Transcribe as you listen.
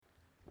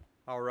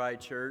All right,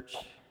 church,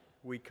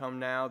 we come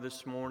now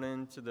this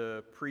morning to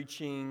the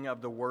preaching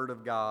of the Word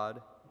of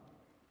God.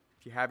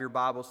 If you have your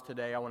Bibles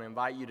today, I want to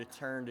invite you to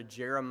turn to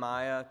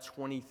Jeremiah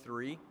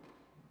 23.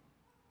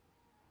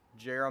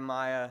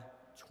 Jeremiah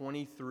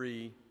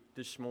 23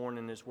 this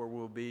morning is where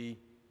we'll be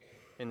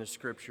in the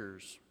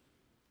Scriptures.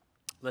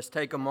 Let's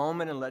take a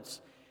moment and let's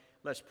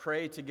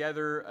pray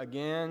together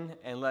again,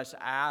 and let's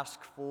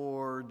ask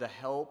for the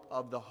help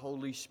of the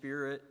Holy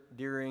Spirit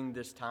during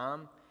this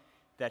time,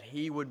 that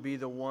He would be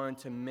the one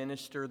to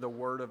minister the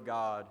Word of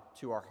God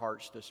to our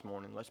hearts this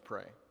morning. Let's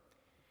pray.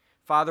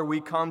 Father,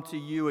 we come to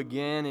you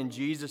again in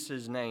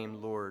Jesus'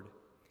 name, Lord.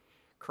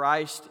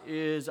 Christ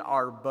is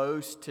our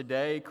boast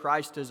today.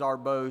 Christ is our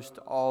boast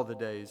all the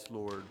days,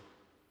 Lord.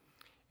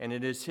 And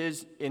it is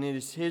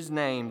His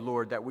name,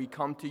 Lord, that we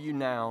come to you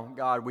now.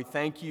 God, we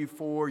thank you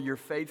for your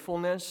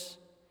faithfulness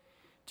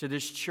to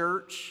this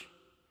church.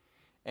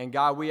 And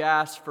God, we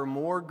ask for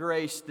more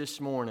grace this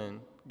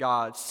morning.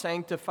 God,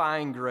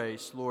 sanctifying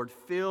grace, Lord,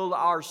 fill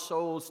our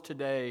souls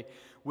today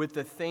with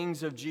the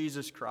things of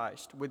Jesus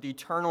Christ, with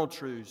eternal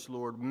truths,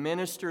 Lord.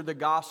 Minister the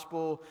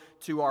gospel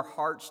to our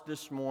hearts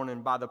this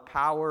morning by the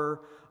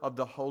power of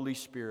the Holy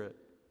Spirit.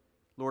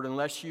 Lord,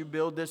 unless you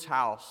build this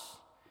house,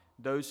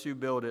 those who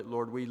build it,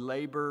 Lord, we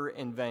labor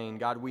in vain.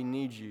 God, we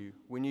need you.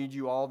 We need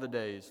you all the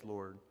days,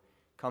 Lord.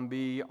 Come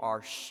be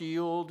our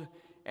shield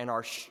and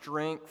our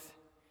strength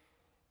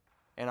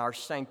and our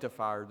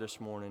sanctifier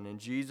this morning. In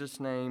Jesus'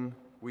 name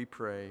we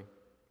pray.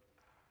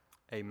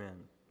 Amen.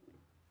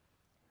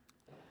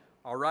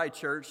 All right,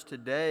 church,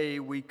 today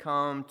we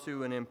come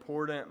to an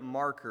important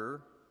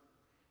marker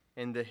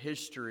in the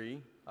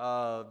history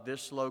of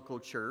this local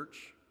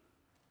church.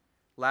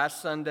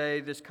 Last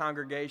Sunday, this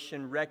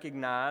congregation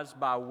recognized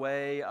by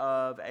way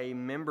of a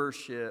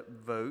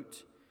membership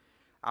vote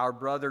our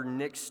brother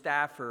Nick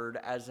Stafford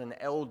as an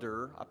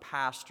elder, a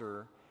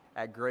pastor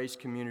at Grace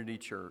Community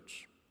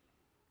Church.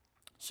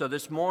 So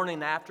this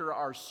morning after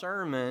our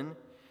sermon,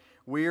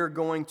 we are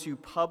going to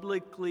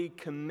publicly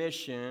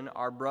commission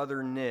our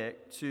brother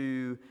Nick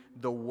to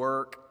the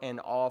work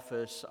and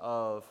office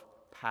of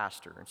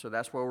pastor. And so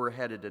that's where we're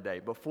headed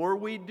today. Before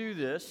we do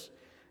this,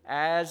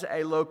 as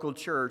a local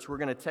church, we're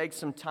going to take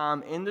some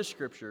time in the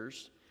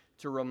Scriptures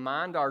to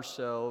remind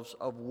ourselves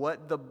of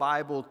what the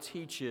Bible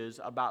teaches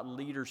about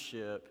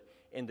leadership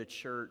in the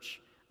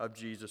Church of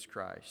Jesus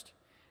Christ.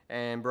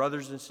 And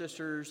brothers and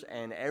sisters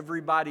and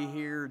everybody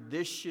here,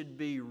 this should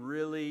be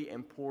really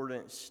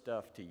important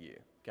stuff to you.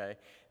 Okay,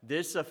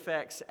 this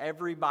affects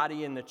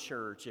everybody in the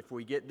church if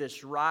we get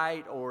this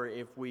right or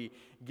if we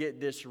get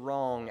this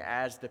wrong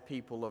as the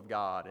people of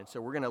God. And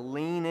so we're going to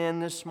lean in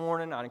this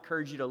morning. I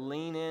encourage you to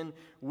lean in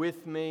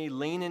with me,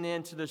 leaning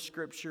into the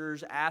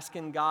Scriptures,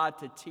 asking God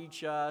to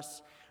teach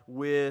us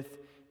with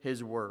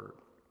His Word.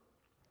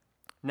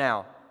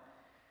 Now,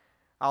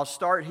 I'll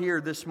start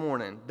here this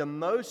morning. The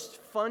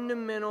most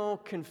fundamental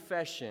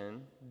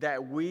confession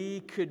that we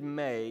could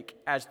make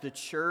as the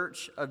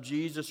Church of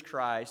Jesus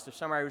Christ, if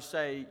somebody would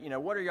say,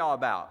 what are y'all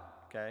about?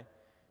 Okay,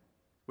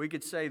 we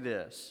could say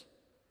this: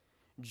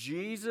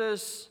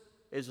 Jesus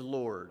is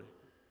Lord.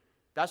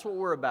 That's what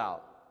we're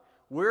about.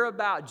 We're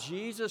about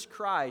Jesus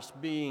Christ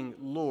being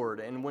Lord.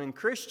 And when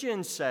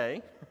Christians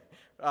say,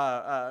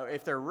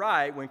 if they're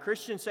right, when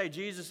Christians say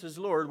Jesus is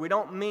Lord, we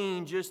don't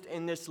mean just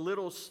in this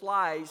little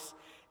slice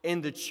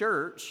in the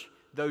church,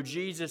 though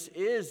Jesus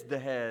is the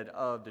head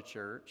of the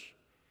church.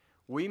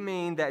 We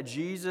mean that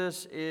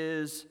Jesus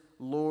is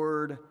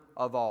Lord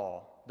of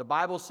all. The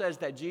Bible says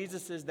that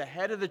Jesus is the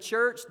head of the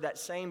church. That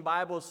same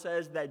Bible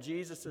says that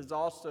Jesus is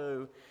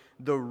also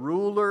the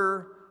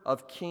ruler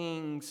of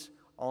kings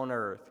on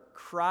earth.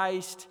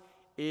 Christ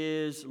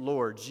is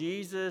Lord.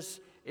 Jesus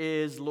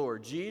is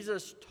Lord.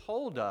 Jesus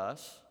told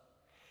us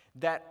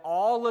that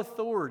all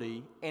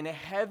authority in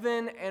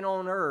heaven and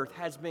on earth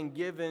has been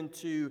given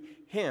to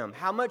Him.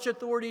 How much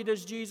authority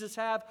does Jesus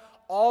have?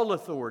 All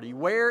authority.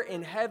 Where?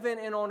 In heaven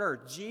and on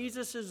earth.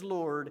 Jesus is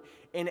Lord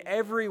in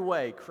every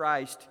way.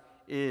 Christ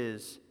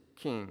is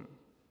King.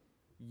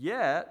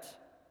 Yet,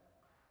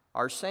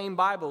 our same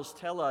Bibles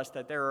tell us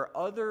that there are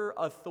other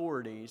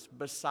authorities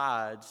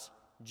besides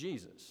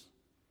Jesus.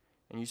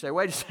 And you say,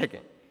 wait a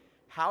second.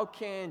 How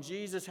can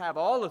Jesus have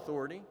all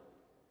authority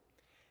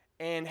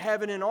and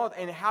heaven and all,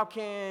 and how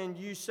can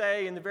you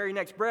say in the very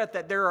next breath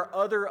that there are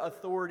other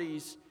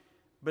authorities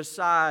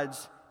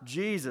besides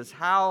Jesus?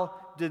 How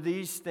do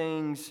these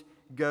things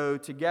go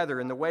together?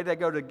 And the way they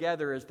go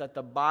together is that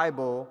the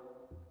Bible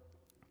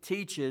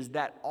teaches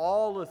that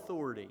all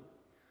authority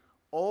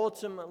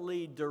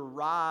ultimately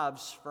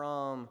derives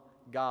from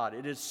God.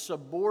 It is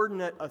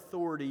subordinate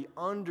authority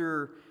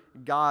under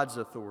God's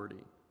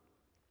authority.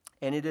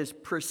 And it is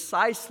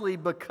precisely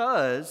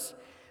because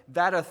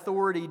that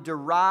authority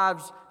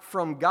derives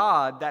from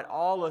God that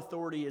all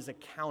authority is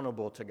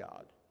accountable to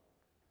God.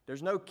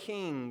 There's no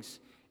kings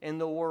in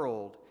the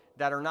world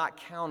that are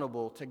not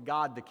accountable to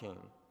God the King.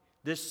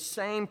 This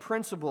same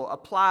principle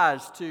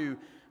applies to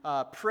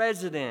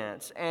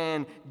presidents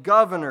and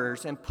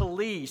governors and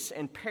police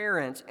and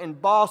parents and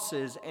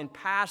bosses and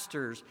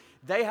pastors.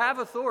 They have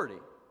authority.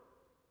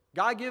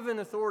 God-given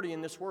authority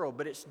in this world,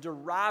 but it's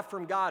derived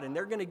from God, and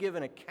they're going to give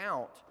an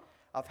account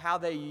of how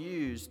they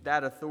used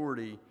that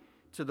authority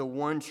to the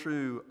one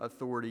true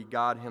authority,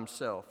 God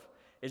Himself.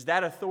 Is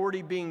that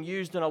authority being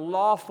used in a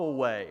lawful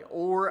way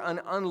or an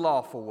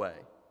unlawful way?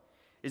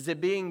 Is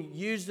it being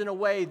used in a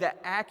way that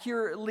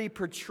accurately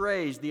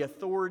portrays the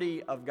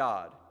authority of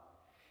God?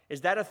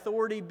 Is that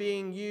authority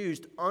being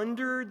used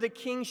under the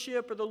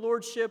kingship or the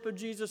lordship of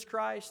Jesus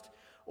Christ?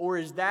 Or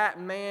is that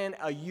man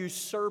a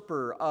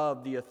usurper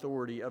of the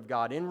authority of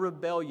God, in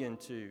rebellion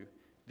to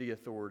the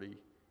authority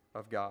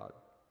of God?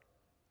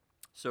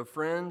 So,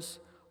 friends,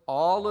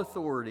 all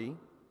authority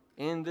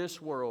in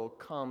this world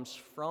comes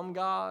from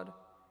God,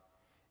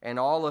 and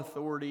all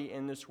authority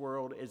in this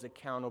world is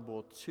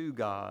accountable to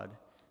God.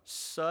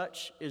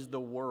 Such is the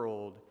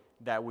world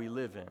that we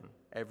live in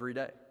every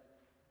day.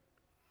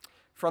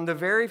 From the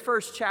very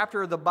first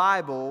chapter of the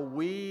Bible,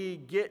 we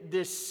get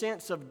this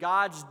sense of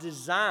God's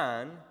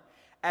design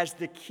as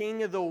the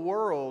king of the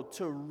world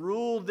to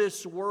rule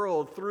this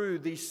world through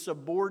these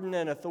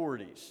subordinate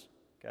authorities.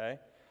 Okay?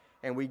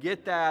 And we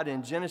get that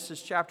in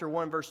Genesis chapter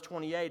 1, verse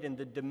 28, in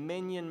the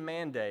dominion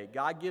mandate.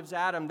 God gives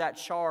Adam that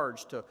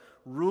charge to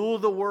rule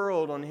the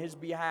world on his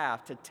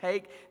behalf, to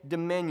take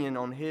dominion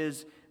on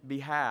his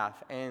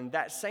behalf. And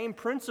that same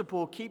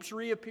principle keeps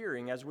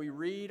reappearing as we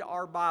read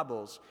our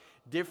Bibles.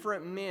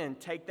 Different men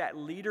take that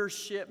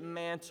leadership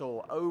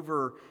mantle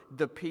over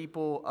the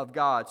people of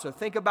God. So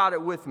think about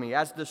it with me.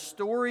 As the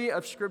story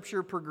of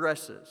Scripture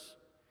progresses,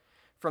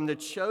 from the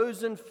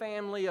chosen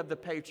family of the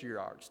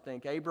patriarchs,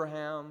 think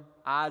Abraham,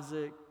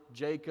 Isaac,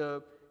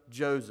 Jacob,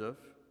 Joseph,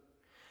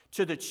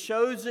 to the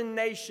chosen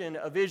nation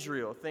of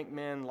Israel, think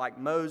men like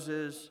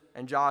Moses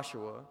and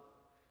Joshua,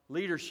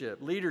 leadership.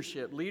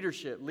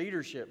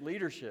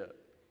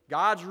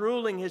 God's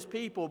ruling His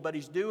people, but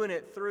He's doing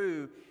it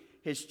through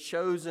His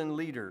chosen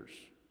leaders.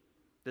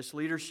 This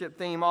leadership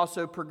theme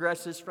also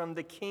progresses from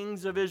the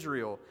kings of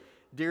Israel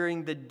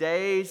during the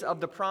days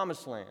of the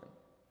Promised Land,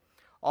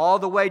 all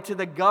the way to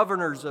the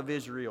governors of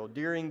Israel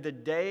during the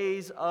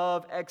days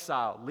of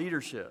exile,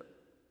 leadership.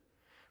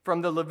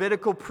 From the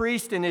Levitical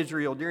priest in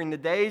Israel during the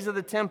days of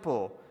the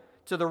temple,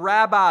 to the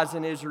rabbis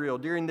in Israel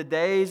during the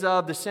days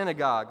of the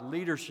synagogue,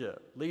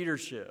 leadership.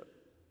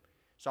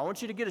 So I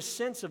want you to get a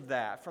sense of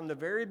that. From the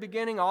very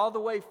beginning all the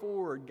way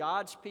forward,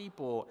 God's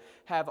people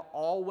have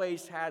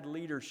always had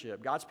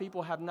leadership. God's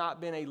people have not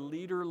been a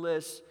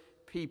leaderless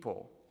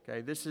people.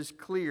 Okay, this is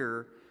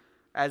clear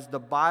as the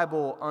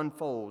Bible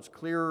unfolds,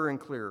 clearer and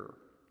clearer.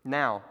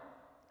 Now,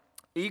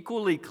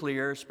 equally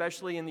clear,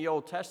 especially in the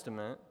Old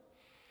Testament,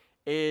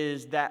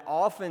 is that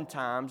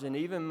oftentimes, and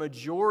even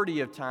majority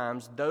of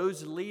times,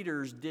 those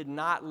leaders did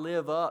not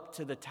live up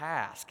to the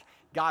task.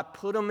 God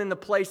put them in the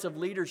place of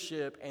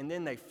leadership, and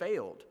then they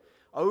failed.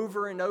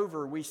 Over and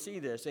over, we see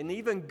this. And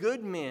even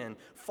good men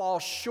fall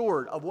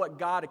short of what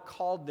God had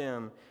called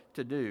them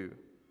to do.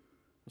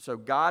 So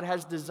God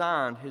has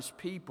designed His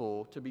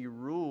people to be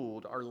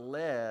ruled or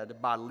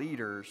led by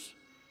leaders,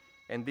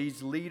 and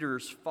these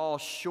leaders fall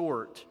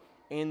short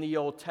in the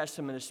Old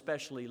Testament,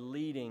 especially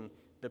leading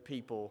the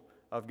people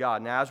of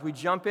God. Now, as we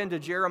jump into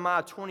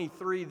Jeremiah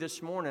 23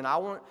 this morning, I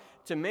want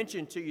to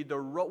mention to you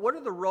what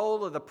are the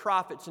role of the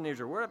prophets in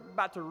Israel. We're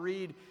about to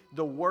read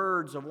the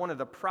words of one of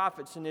the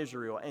prophets in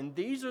Israel, and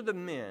these are the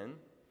men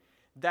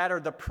that are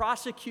the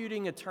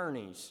prosecuting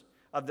attorneys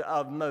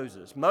of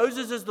Moses.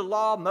 Moses is the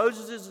law.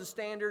 Moses is the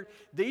standard.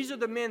 These are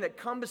the men that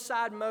come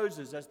beside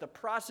Moses as the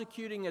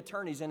prosecuting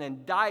attorneys and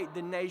indict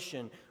the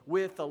nation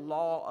with the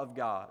law of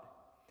God.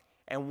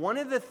 And one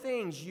of the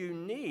things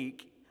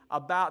unique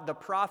about the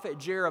prophet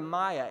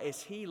Jeremiah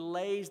is he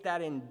lays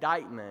that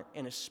indictment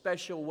in a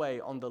special way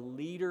on the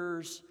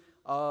leaders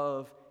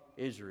of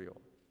Israel.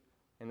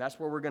 And that's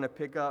where we're going to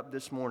pick up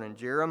this morning.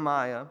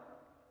 Jeremiah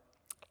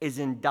is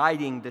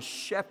indicting the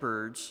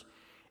shepherds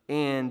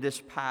in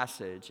this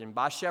passage. And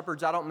by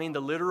shepherds, I don't mean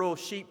the literal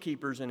sheep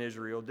keepers in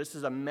Israel. This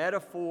is a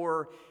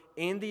metaphor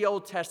in the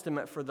Old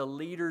Testament for the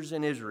leaders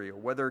in Israel,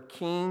 whether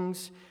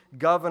kings,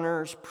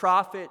 governors,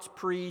 prophets,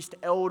 priests,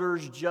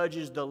 elders,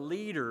 judges, the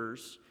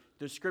leaders,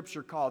 the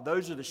Scripture called,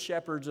 those are the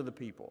shepherds of the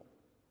people.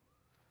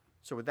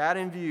 So with that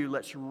in view,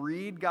 let's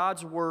read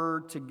God's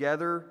Word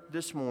together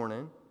this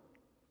morning.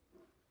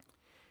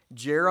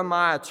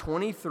 Jeremiah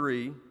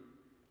 23,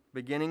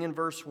 beginning in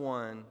verse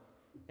 1,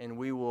 and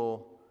we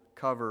will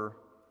cover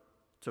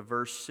to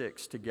verse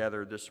 6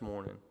 together this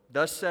morning.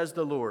 Thus says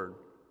the Lord,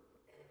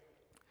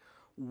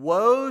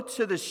 "Woe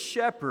to the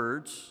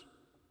shepherds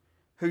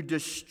who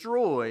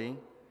destroy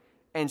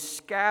and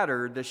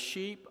scatter the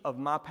sheep of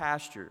my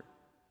pasture,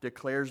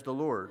 declares the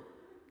Lord.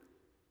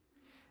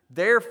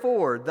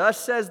 Therefore, thus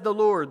says the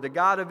Lord, the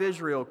God of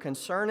Israel,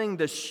 concerning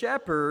the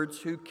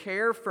shepherds who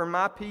care for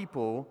my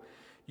people,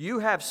 you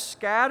have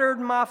scattered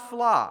my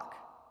flock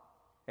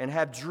and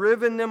have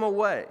driven them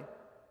away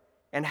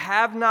and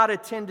have not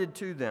attended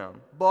to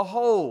them.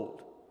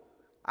 Behold,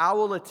 I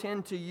will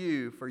attend to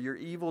you for your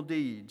evil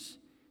deeds,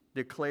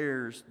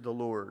 declares the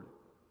Lord.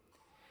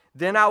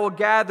 Then I will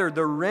gather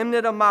the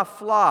remnant of my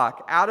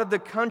flock out of the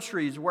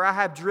countries where I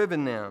have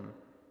driven them,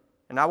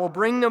 And I will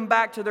bring them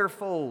back to their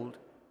fold,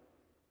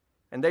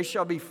 and they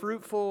shall be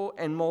fruitful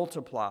and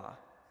multiply.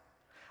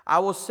 I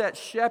will set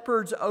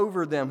shepherds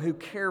over them who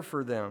care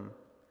for them,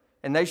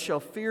 and they shall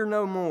fear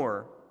no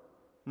more,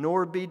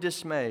 nor be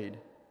dismayed.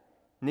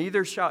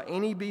 Neither shall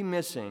any be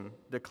missing,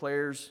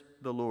 declares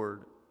the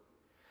Lord.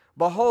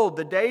 Behold,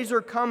 the days are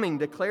coming,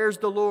 declares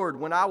the Lord,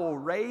 when I will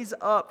raise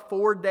up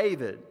for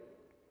David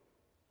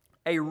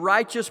a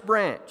righteous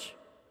branch,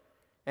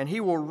 and he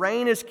will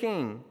reign as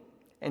king,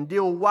 and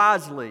deal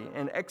wisely,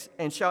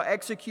 and shall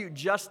execute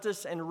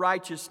justice and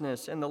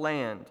righteousness in the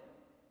land.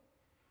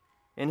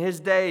 In his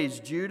days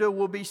Judah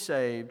will be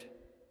saved,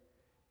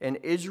 and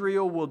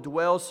Israel will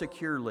dwell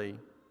securely.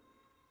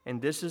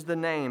 And this is the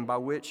name by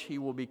which he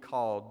will be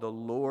called: the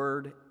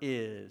Lord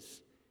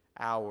is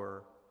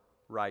our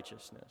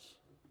righteousness.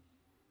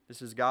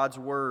 This is God's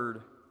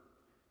word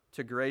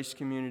to Grace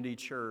Community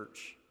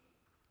Church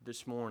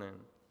this morning.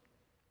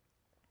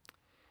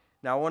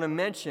 Now, I want to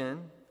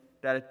mention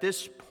that at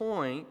this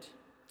point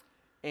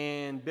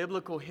in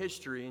biblical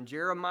history, in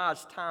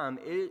Jeremiah's time,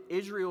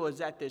 Israel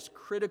is at this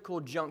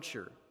critical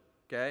juncture,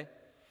 okay?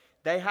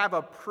 They have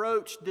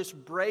approached this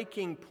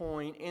breaking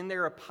point in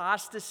their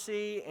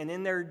apostasy and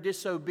in their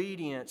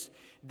disobedience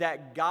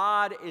that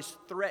God is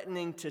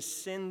threatening to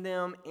send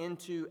them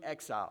into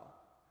exile.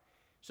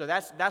 So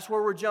that's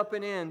where we're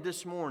jumping in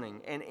this morning.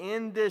 And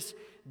in this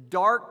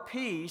dark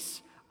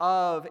piece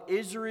of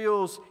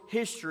Israel's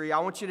history, I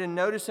want you to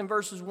notice in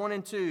verses 1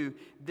 and 2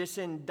 this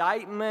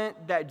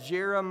indictment that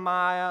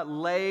Jeremiah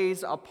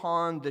lays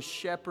upon the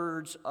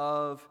shepherds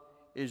of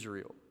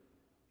Israel.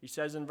 He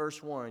says in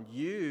verse 1,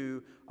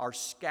 "You are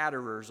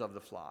scatterers of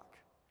the flock."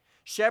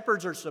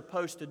 Shepherds are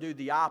supposed to do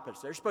the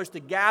opposite. They're supposed to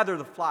gather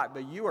the flock,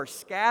 but you are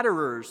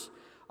scatterers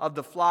of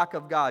the flock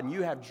of God, and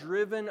you have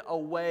driven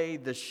away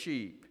the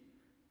sheep.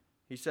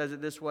 He says it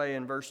this way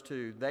in verse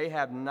 2, "They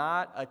have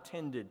not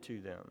attended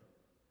to them."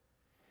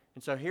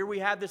 And so here we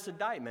have this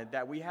indictment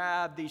that we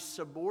have these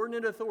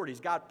subordinate authorities.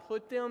 God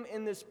put them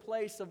in this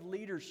place of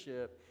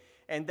leadership,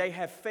 and they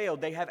have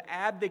failed. They have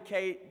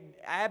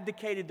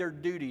abdicated their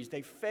duties.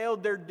 They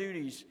failed their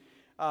duties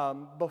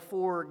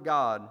before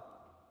God.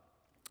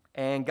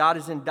 And God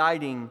is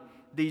indicting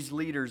these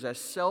leaders as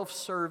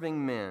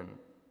self-serving men,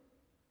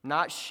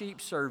 not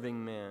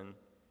sheep-serving men.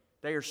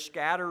 They are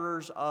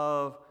scatterers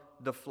of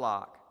the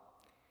flock.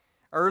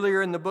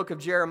 Earlier in the book of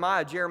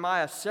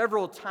Jeremiah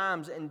several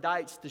times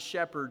indicts the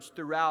shepherds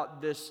throughout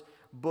this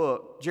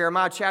book.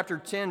 Jeremiah chapter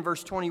 10,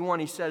 verse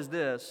 21, he says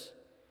this,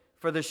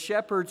 "For the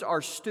shepherds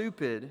are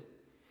stupid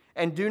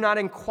and do not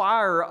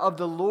inquire of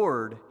the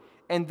Lord,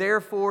 and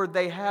therefore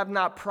they have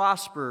not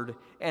prospered,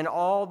 and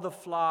all the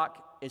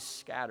flock is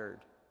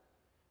scattered."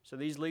 So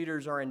these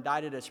leaders are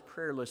indicted as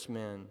prayerless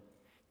men.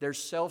 They're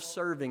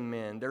self-serving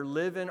men. They're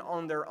living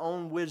on their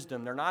own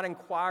wisdom. They're not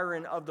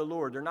inquiring of the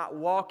Lord. They're not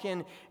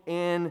walking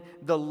in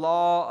the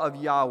law of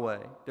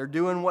Yahweh. They're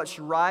doing what's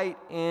right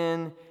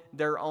in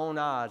their own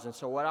eyes. And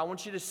so what I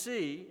want you to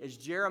see is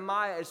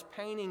Jeremiah is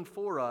painting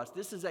for us.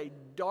 This is a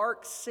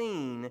dark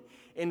scene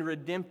in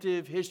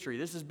redemptive history.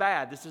 This is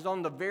bad. This is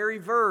on the very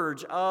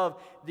verge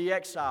of the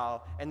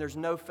exile, and there's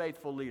no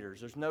faithful leaders.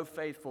 There's no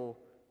faithful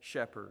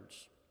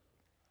shepherds.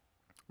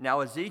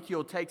 Now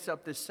Ezekiel takes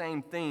up this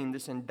same theme,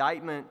 this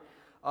indictment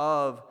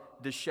of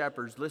the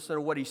shepherds. Listen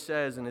to what he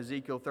says in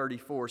Ezekiel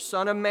 34.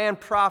 "Son of man,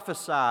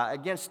 prophesy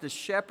against the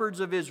shepherds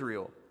of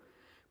Israel.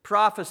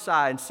 Prophesy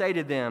and say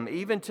to them,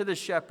 even to the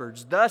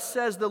shepherds, thus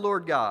says the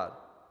Lord God,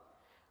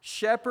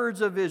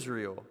 shepherds of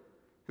Israel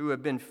who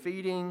have been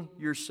feeding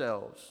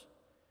yourselves,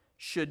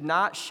 should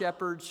not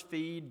shepherds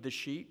feed the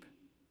sheep?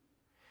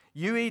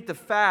 You eat the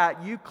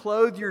fat, you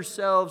clothe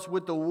yourselves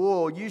with the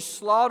wool, you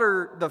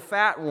slaughter the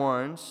fat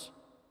ones,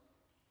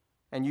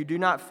 and you do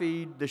not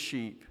feed the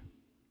sheep.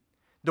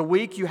 The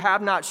weak you have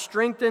not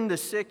strengthened, the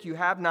sick you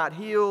have not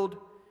healed,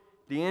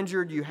 the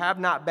injured you have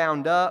not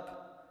bound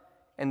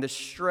up, and the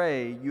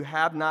stray you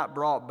have not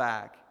brought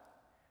back.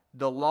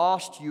 The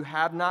lost you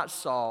have not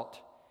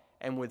sought,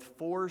 and with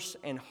force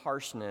and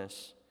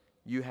harshness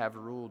you have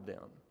ruled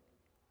them."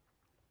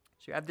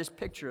 So you have this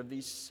picture of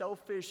these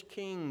selfish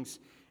kings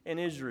in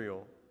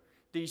Israel,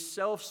 these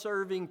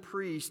self-serving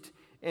priests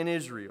in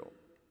Israel.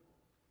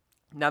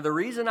 Now, the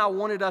reason I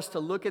wanted us to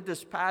look at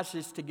this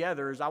passage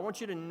together is I want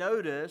you to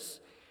notice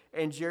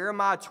in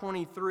Jeremiah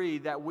 23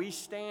 that we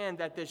stand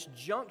at this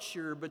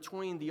juncture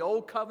between the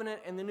Old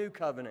Covenant and the New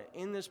Covenant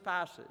in this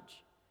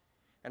passage.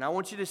 And I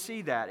want you to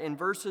see that. In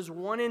verses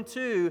 1 and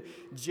 2,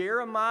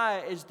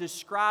 Jeremiah is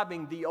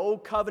describing the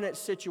Old Covenant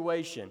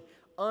situation.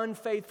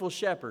 Unfaithful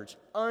shepherds,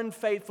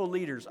 unfaithful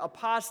leaders,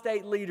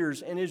 apostate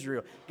leaders in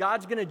Israel.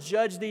 God's going to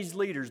judge these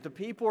leaders. The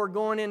people are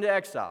going into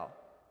exile.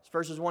 It's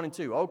verses 1 and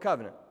 2, Old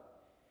Covenant.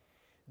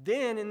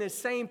 Then in this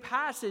same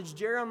passage,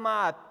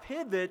 Jeremiah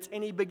pivots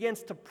and he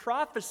begins to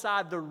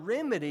prophesy the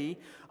remedy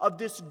of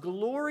this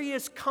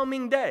glorious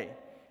coming day.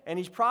 And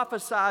he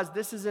prophesies,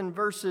 this is in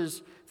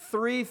verses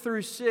 3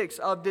 through 6,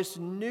 of this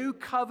new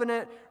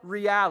covenant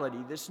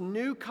reality, this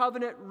new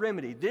covenant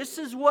remedy. This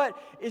is what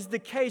is the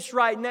case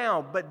right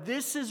now, but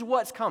this is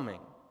what's coming.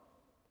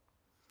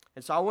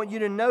 And so I want you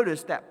to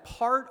notice that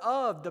part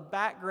of the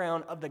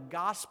background of the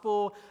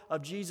gospel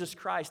of Jesus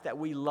Christ that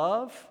we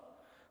love,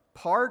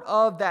 part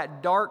of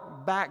that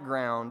dark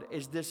background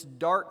is this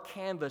dark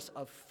canvas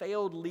of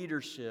failed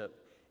leadership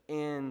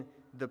in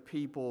the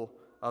people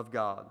of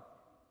God.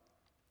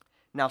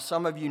 Now,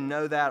 some of you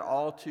know that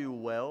all too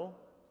well,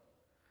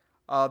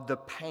 of the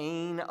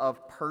pain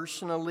of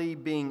personally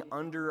being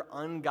under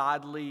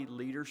ungodly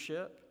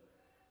leadership.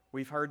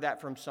 We've heard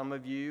that from some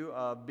of you,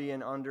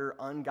 being under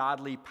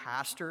ungodly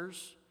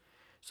pastors.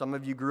 Some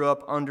of you grew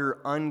up under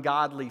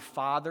ungodly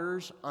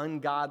fathers,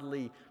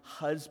 ungodly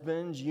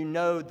husbands. You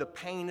know the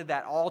pain of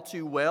that all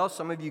too well.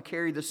 Some of you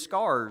carry the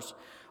scars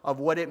of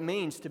what it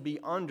means to be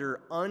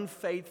under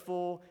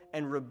unfaithful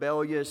and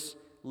rebellious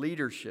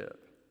leadership.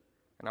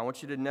 And I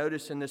want you to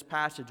notice in this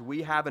passage,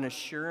 we have an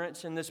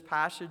assurance in this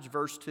passage,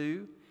 verse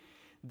 2,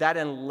 that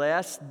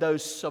unless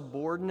those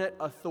subordinate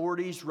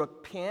authorities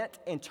repent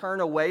and turn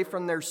away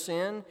from their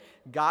sin,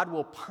 God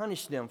will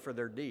punish them for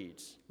their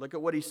deeds. Look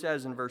at what he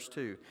says in verse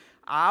 2.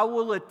 I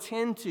will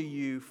attend to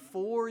you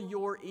for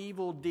your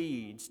evil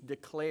deeds,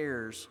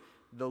 declares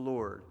the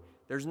Lord.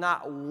 There's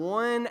not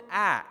one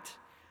act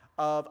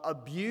of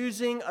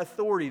abusing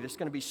authority that's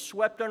going to be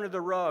swept under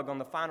the rug on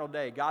the final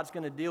day. God's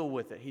going to deal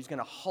with it. He's going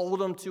to hold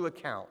them to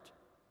account.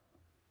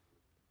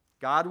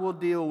 God will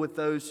deal with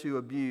those who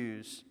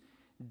abuse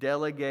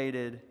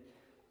delegated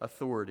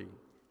authority.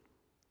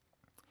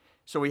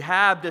 So we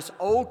have this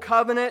old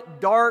covenant,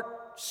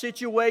 dark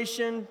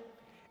situation,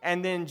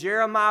 and then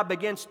Jeremiah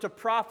begins to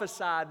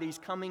prophesy these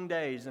coming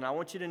days. And I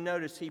want you to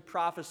notice he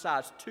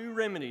prophesies 2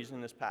 remedies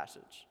in this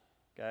passage.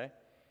 Okay?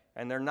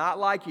 And they're not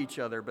like each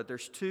other, but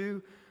there's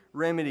 2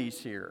 remedies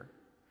here.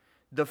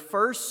 The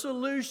first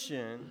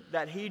solution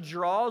that he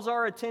draws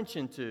our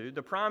attention to,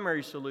 the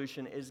primary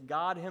solution, is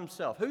God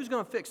himself. Who's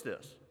going to fix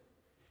this?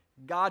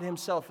 God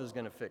himself is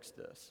going to fix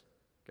this.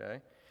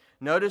 Okay?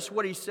 Notice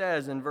what he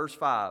says in verse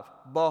 5.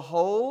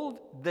 Behold,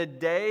 the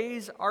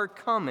days are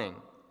coming,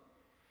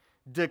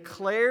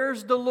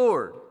 declares the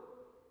Lord,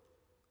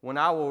 when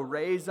I will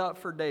raise up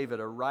for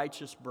David a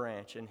righteous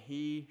branch, and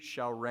he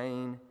shall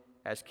reign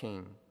as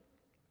king.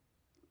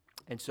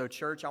 And so,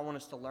 church, I want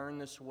us to learn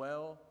this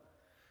well.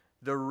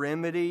 The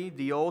remedy,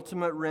 the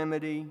ultimate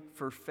remedy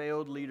for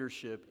failed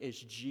leadership is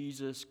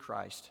Jesus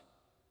Christ.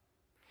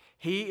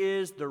 He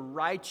is the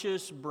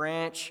righteous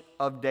branch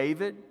of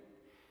David,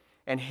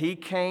 and he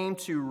came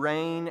to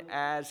reign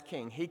as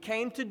king. He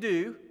came to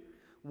do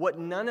what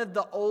none of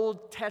the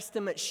Old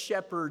Testament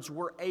shepherds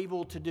were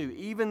able to do,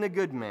 even the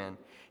good men.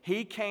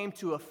 He came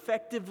to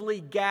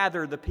effectively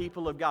gather the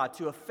people of God,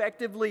 to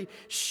effectively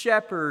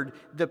shepherd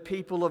the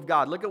people of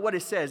God. Look at what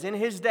it says. In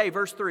his day,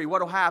 verse 3,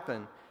 what will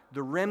happen?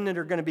 The remnant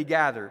are going to be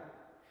gathered.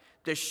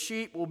 The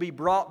sheep will be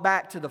brought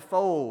back to the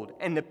fold,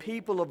 and the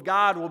people of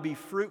God will be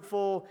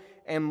fruitful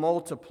and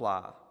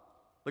multiply.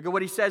 Look at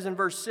what he says in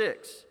verse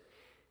 6.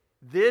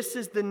 This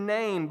is the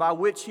name by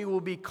which he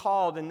will be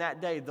called in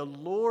that day. The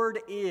Lord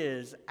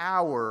is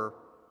our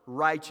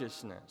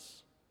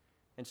righteousness.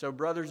 And so,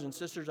 brothers and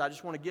sisters, I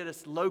just want to get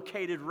us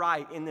located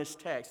right in this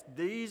text.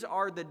 These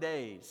are the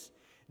days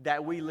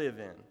that we live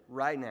in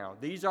right now.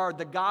 These are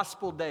the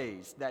gospel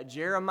days that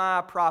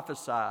Jeremiah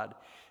prophesied.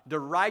 The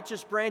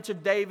righteous branch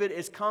of David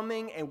is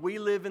coming, and we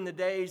live in the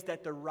days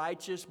that the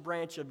righteous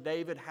branch of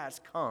David has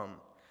come.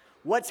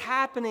 What's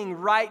happening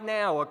right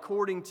now,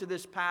 according to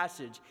this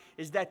passage,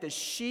 is that the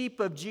sheep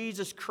of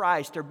Jesus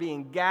Christ are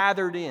being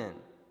gathered in.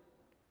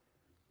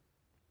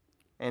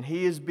 And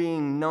he is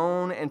being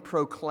known and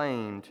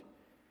proclaimed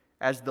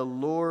as the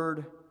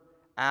Lord,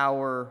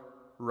 our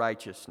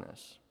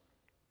righteousness.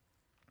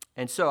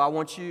 And so I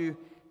want you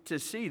to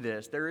see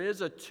this. There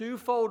is a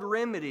twofold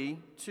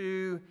remedy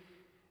to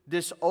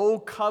this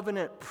old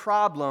covenant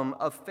problem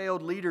of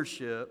failed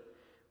leadership.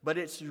 But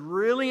it's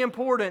really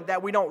important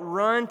that we don't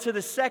run to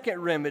the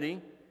second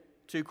remedy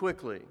too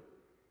quickly.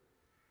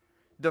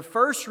 The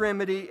first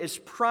remedy is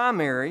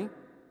primary.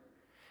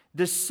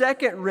 The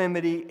second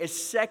remedy is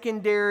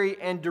secondary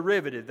and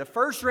derivative. The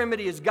first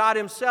remedy is God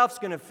himself's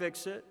going to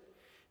fix it.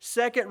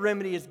 Second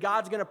remedy is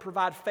God's going to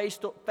provide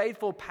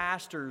faithful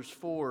pastors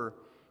for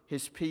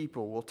his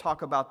people. We'll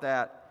talk about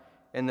that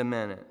in a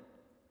minute.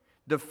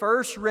 The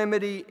first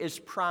remedy is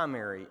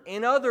primary.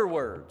 In other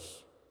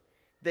words,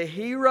 the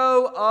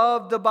hero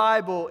of the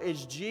Bible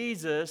is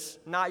Jesus,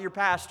 not your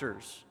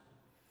pastors.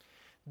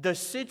 The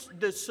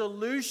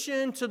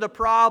solution to the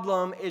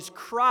problem is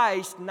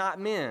Christ, not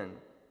men.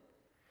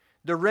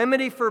 The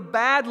remedy for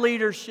bad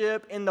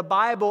leadership in the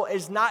Bible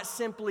is not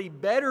simply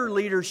better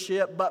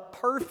leadership, but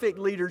perfect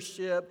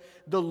leadership,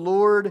 the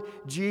Lord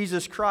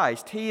Jesus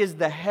Christ. He is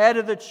the head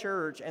of the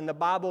church, and the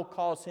Bible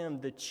calls him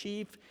the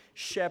chief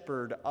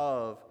shepherd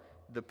of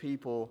the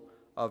people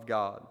of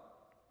God.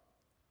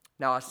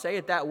 Now, I say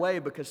it that way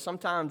because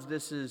sometimes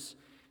this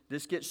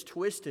gets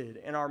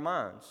twisted in our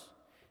minds.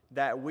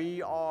 that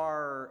we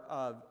are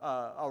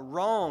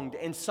wronged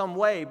in some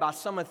way by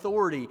some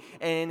authority.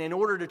 And in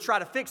order to try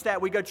to fix that,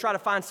 we go try to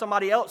find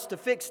somebody else to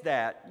fix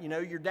that. You know,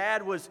 your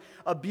dad was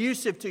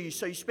abusive to you,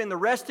 so you spend the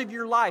rest of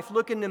your life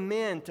looking to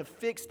men to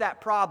fix that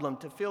problem,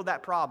 to fill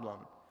that problem.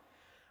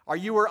 Or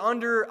you were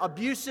under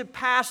abusive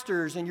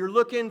pastors and you're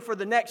looking for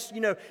the next,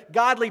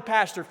 godly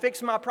pastor.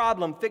 Fix my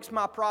problem, fix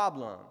my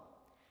problem.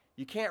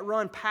 You can't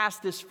run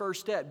past this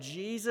first step.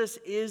 Jesus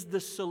is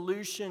the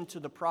solution to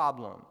the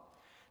problem.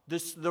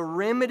 The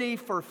remedy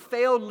for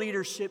failed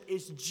leadership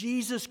is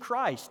Jesus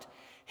Christ.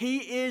 He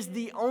is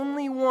the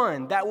only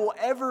one that will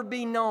ever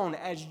be known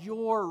as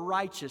your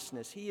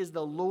righteousness. He is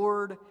the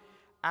Lord,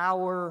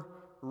 our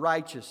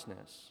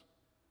righteousness.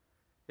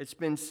 It's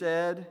been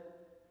said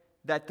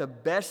that the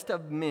best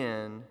of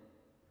men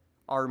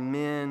are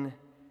men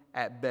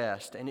at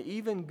best. And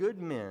even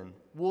good men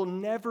will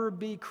never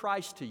be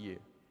Christ to you.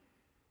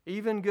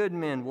 Even good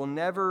men will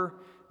never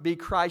be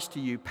Christ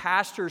to you.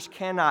 Pastors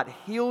cannot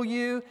heal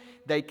you.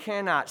 They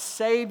cannot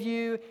save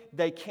you.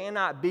 They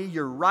cannot be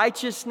your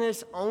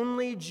righteousness.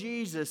 Only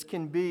Jesus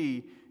can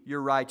be your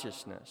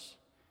righteousness.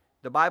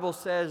 The Bible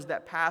says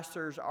that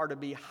pastors are to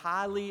be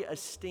highly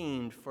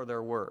esteemed for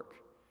their work,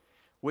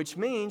 which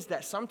means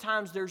that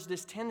sometimes there's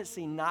this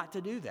tendency not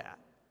to do that.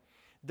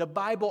 The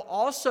Bible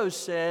also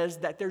says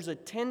that there's a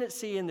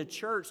tendency in the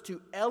church to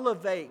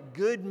elevate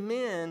good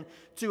men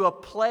to a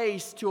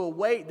place, to a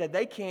weight that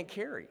they can't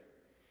carry.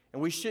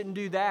 And we shouldn't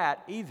do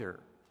that either.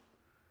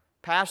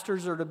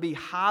 Pastors are to be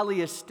highly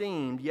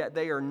esteemed, yet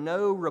they are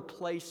no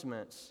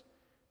replacements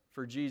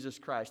for Jesus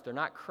Christ. They're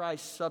not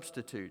Christ's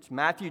substitutes.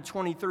 Matthew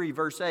 23,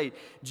 verse 8,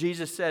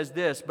 Jesus says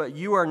this, "But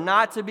you are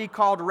not to be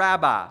called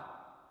rabbi,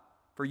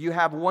 for you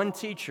have one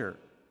teacher,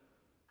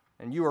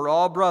 and you are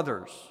all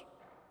brothers.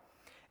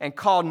 And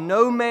call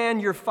no man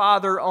your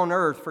father on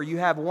earth, for you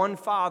have one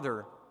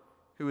Father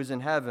who is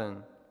in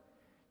heaven.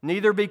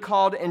 Neither be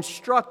called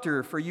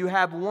instructor, for you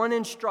have one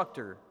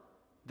instructor,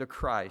 the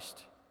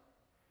Christ."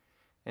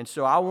 And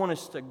so I want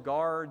us to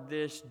guard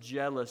this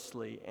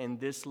jealously in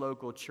this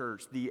local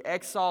church. The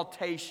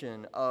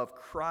exaltation of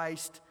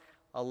Christ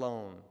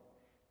alone.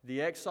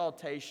 The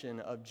exaltation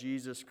of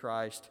Jesus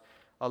Christ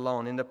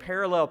alone. In the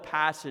parallel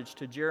passage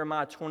to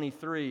Jeremiah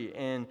 23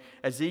 and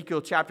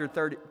Ezekiel chapter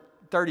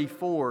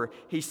 34,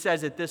 he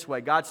says it this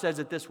way. God says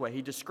it this way.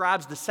 He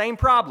describes the same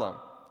problem,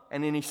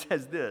 and then he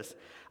says this,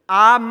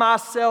 "I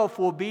myself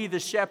will be the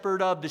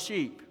shepherd of the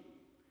sheep."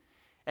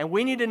 And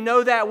we need to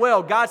know that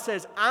well. God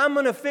says, I'm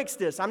going to fix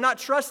this. I'm not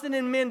trusting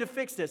in men to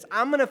fix this.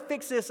 I'm going to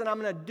fix this, and I'm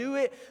going to do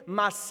it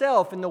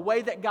myself. And the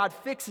way that God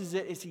fixes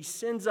it is He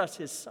sends us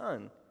His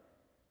Son,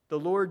 the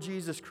Lord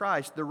Jesus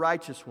Christ, the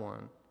righteous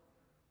one.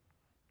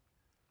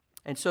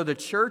 And so the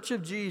church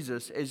of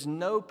Jesus is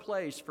no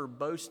place for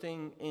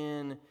boasting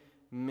in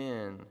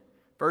men.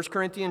 1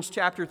 Corinthians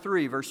chapter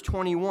 3, verse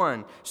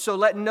 21. "So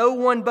let no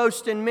one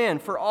boast in men,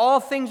 for all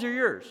things are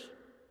yours.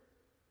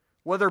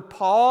 Whether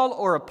Paul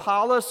or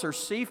Apollos or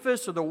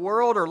Cephas or the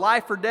world or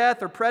life or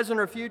death or present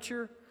or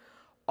future,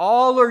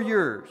 all are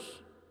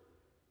yours,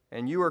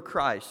 and you are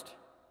Christ,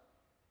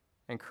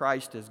 and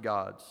Christ is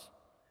God's."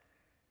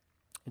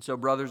 And so,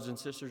 brothers and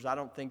sisters, I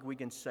don't think we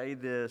can say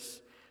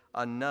this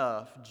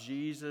enough.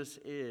 Jesus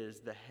is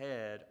the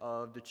head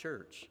of the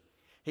church.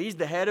 He's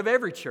the head of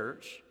every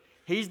church.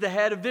 He's the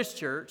head of this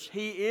church.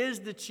 He is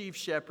the chief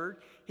shepherd.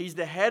 He's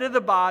the head of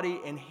the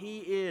body, and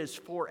He is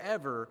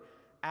forever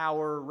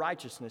our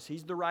righteousness.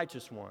 He's the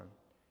righteous one.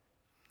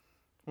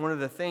 One of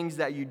the things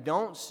that you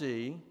don't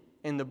see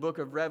in the book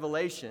of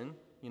Revelation,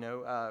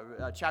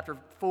 chapter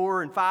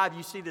 4 and 5,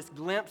 you see this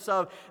glimpse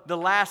of the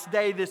last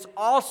day, this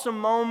awesome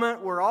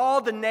moment where all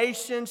the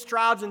nations,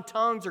 tribes, and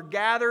tongues are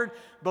gathered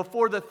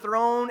before the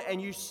throne, and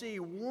you see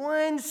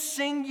one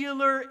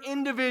singular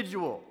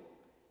individual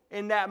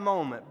in that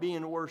moment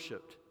being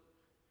worshiped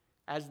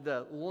as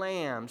the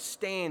Lamb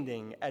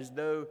standing as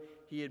though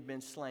He had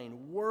been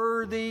slain.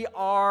 Worthy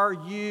are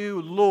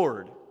you,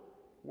 Lord.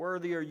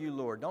 Worthy are you,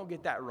 Lord. Don't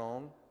get that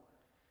wrong.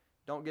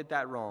 Don't get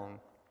that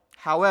wrong.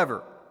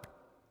 However,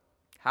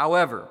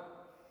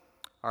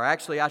 or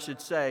actually I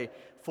should say,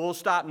 full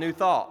stop, new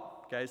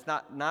thought. Okay, it's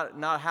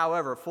not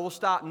however, full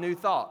stop, new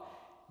thought.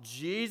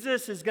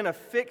 Jesus is going to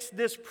fix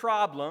this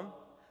problem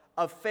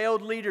of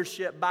failed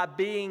leadership by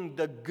being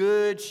the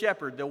good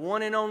shepherd, the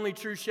one and only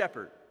true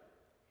shepherd.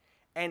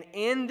 And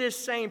in this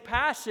same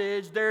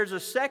passage, there's a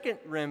second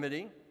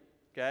remedy,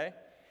 okay,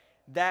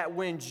 that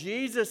when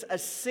Jesus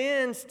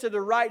ascends to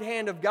the right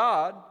hand of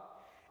God,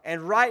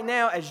 and right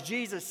now as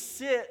Jesus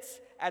sits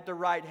at the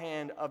right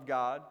hand of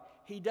God,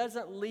 He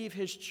doesn't leave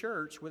His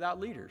church without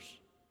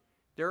leaders.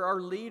 There are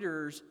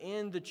leaders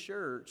in the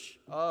church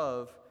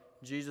of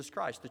Jesus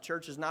Christ. The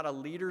church is not a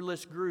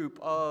leaderless group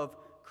of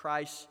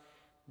Christ's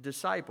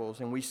disciples,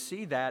 and we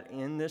see that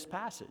in this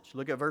passage.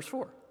 Look at verse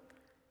 4.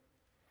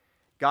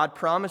 God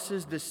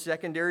promises this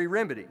secondary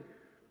remedy.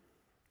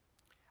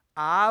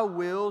 "I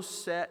will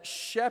set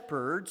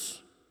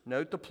shepherds,"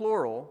 note the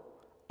plural,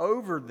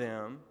 "over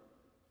them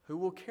who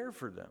will care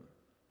for them."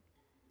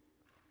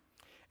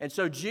 And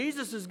so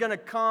Jesus is going to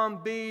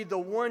come be the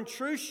one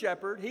true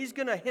shepherd. He's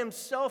going to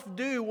himself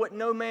do what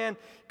no man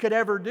could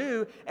ever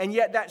do. And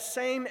yet that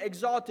same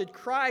exalted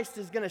Christ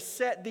is going to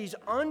set these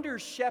under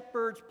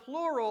shepherds,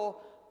 plural,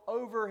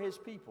 over his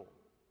people.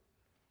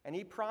 And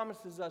he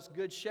promises us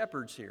good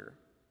shepherds here.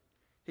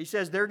 He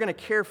says they're going to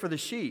care for the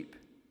sheep.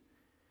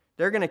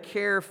 They're going to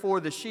care for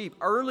the sheep.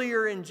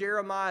 Earlier in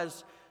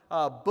Jeremiah's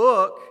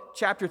book,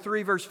 chapter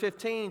 3, verse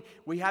 15,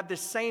 we have the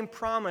same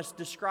promise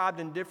described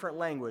in different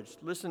language.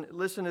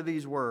 Listen to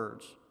these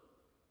words.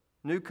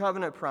 New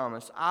covenant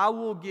promise. I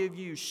will give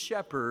you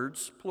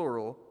shepherds,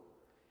 plural,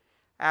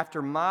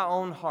 after my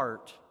own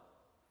heart,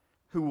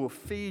 who will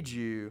feed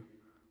you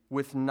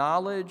with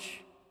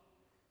knowledge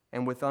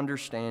and with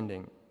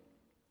understanding.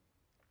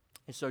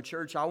 And so,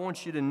 church, I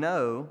want you to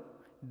know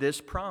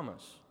this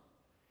promise.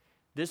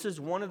 This is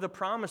one of the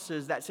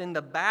promises that's in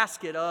the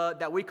basket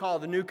that we call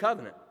the New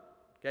Covenant.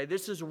 Okay,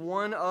 this is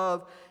one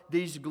of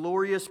these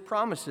glorious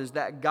promises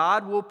that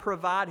God will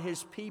provide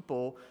his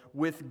people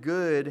with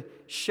good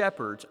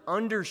shepherds,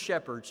 under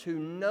shepherds who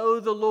know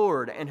the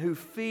Lord and who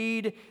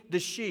feed the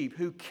sheep,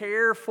 who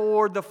care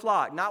for the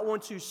flock, not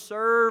ones who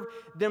serve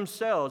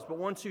themselves, but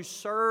ones who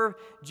serve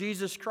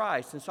Jesus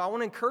Christ. And so I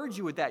want to encourage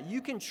you with that.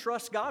 You can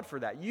trust God for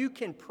that. You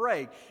can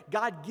pray,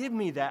 God, give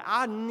me that.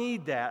 I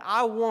need that.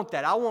 I want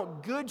that. I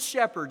want good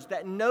shepherds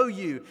that know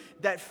you,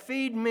 that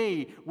feed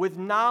me with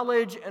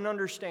knowledge and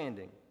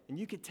understanding. And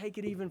you could take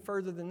it even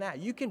further than that.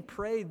 You can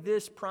pray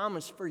this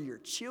promise for your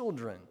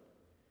children.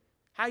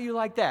 How you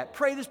like that?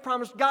 Pray this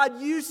promise.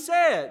 God, you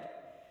said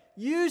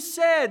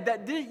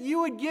that you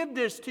would give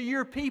this to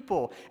your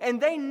people, and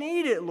they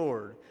need it,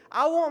 Lord.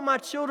 I want my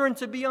children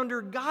to be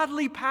under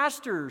godly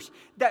pastors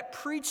that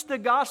preach the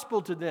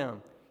gospel to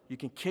them. You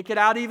can kick it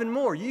out even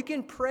more. You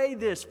can pray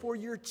this for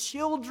your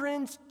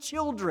children's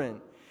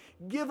children.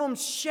 Give them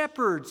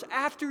shepherds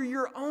after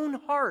your own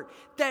heart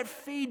that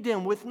feed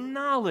them with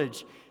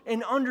knowledge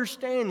and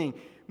understanding.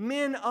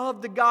 Men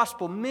of the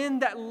gospel, men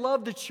that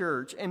love the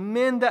church, and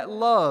men that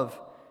love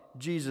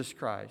Jesus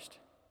Christ.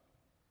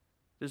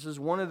 This is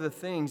one of the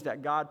things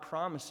that God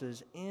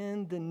promises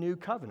in the new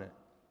covenant.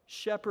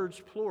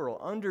 Shepherds, plural,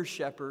 under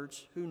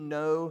shepherds who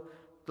know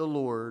the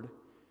Lord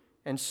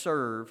and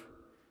serve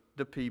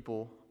the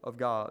people of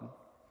God.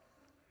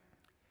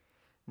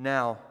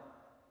 Now,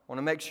 I want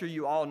to make sure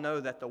you all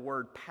know that the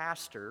word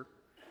pastor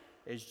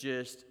is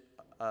just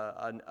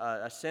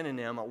a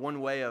synonym, one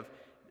way of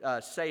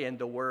saying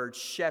the word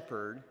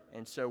shepherd.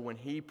 And so when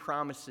he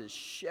promises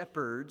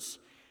shepherds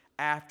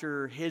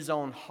after his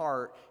own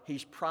heart,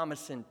 he's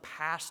promising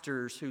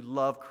pastors who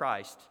love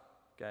Christ.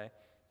 Okay?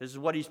 This is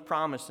what he's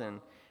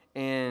promising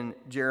in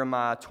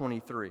Jeremiah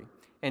 23.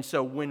 And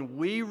so when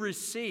we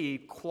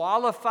receive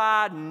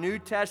qualified New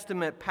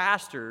Testament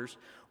pastors,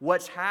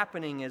 what's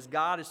happening is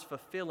God is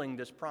fulfilling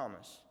this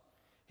promise.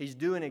 He's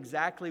doing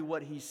exactly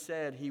what he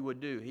said he would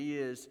do. He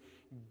is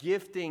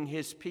gifting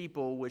his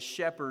people with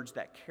shepherds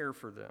that care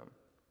for them.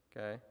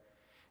 Okay?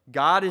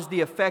 God is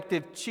the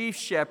effective chief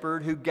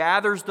shepherd who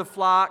gathers the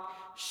flock,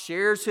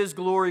 shares his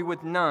glory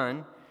with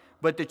none,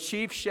 but the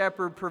chief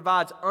shepherd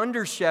provides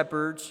under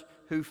shepherds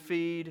who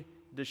feed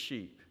the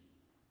sheep.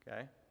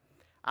 Okay?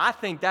 I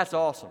think that's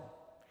awesome.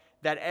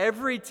 That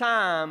every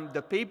time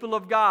the people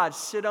of God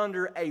sit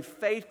under a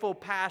faithful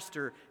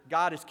pastor,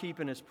 God is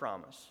keeping his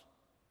promise.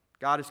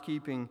 God is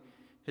keeping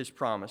his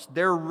promise.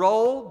 Their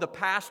role, the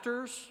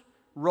pastor's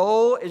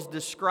role, is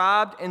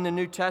described in the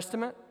New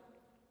Testament.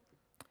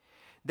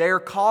 They are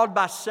called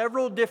by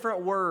several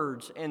different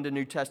words in the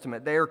New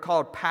Testament. They are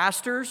called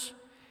pastors.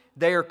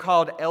 They are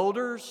called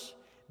elders.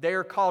 They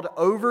are called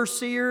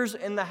overseers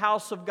in the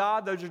house of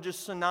God. Those are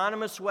just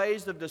synonymous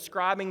ways of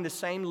describing the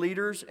same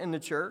leaders in the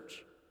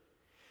church.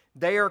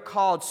 They are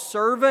called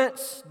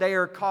servants. They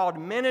are called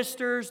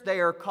ministers. They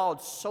are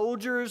called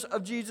soldiers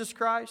of Jesus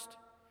Christ.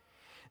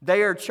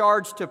 They are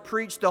charged to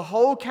preach the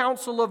whole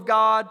counsel of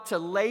God, to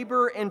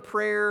labor in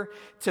prayer,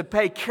 to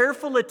pay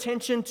careful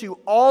attention to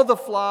all the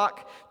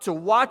flock, to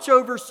watch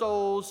over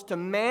souls, to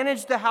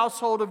manage the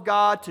household of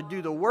God, to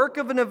do the work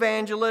of an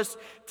evangelist,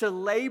 to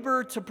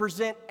labor to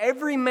present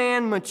every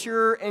man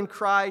mature in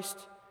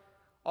Christ,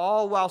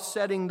 all while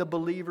setting the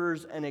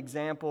believers an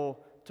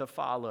example to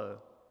follow.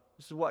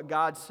 This is what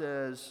God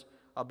says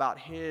about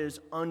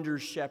his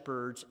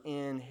under-shepherds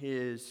in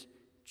his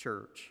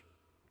church.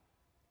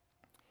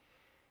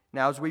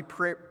 Now, as we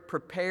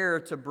prepare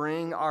to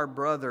bring our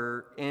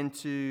brother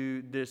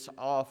into this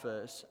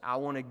office, I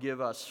want to give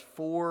us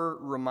 4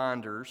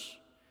 reminders.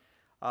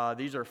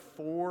 These are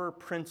 4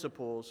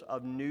 principles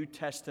of New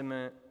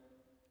Testament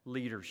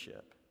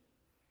leadership.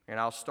 And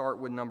I'll start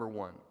with number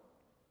 1.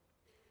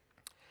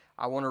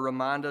 I want to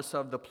remind us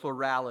of the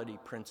plurality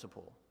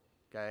principle.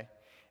 Okay?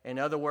 In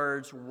other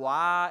words,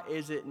 why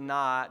is it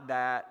not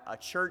that a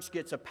church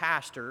gets a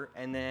pastor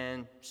and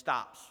then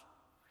stops?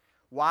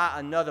 Why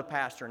another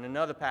pastor and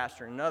another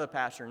pastor and another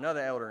pastor, another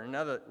elder,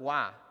 another?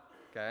 Why?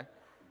 Okay.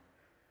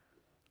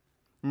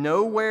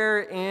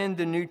 Nowhere in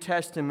the New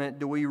Testament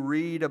do we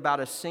read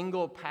about a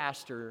single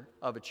pastor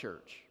of a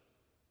church.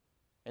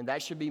 And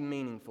that should be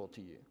meaningful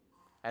to you.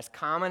 As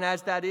common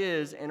as that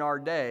is in our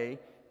day,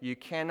 you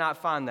cannot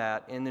find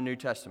that in the New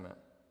Testament.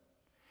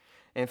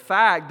 In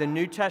fact, the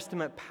New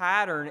Testament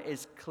pattern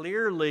is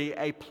clearly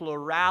a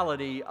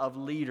plurality of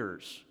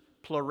leaders,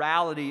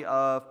 plurality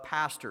of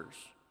pastors.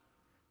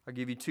 I'll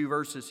give you 2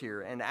 verses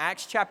here. In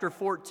Acts chapter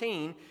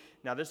 14,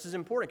 now this is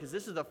important because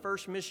this is the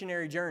first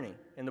missionary journey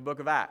in the book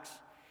of Acts.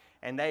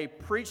 And they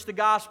preach the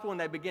gospel and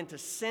they begin to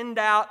send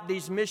out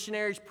these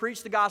missionaries,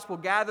 preach the gospel,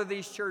 gather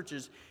these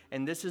churches.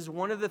 And this is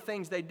one of the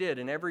things they did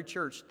in every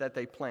church that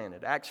they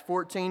planted. Acts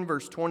 14,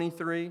 verse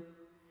 23,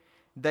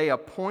 they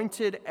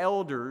appointed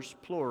elders,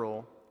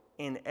 plural,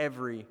 in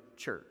every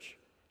church.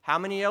 How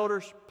many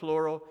elders?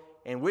 Plural.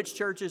 In which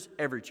churches?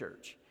 Every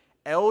church.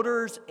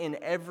 Elders in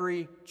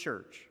every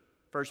church.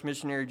 First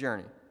missionary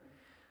journey.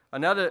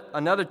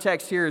 Another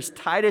text here is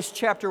Titus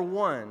chapter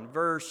 1,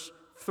 verse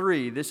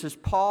 3. This is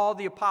Paul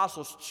the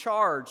Apostle's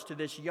charge to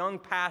this young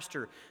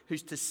pastor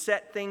who's to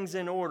set things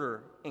in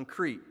order in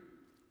Crete.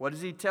 What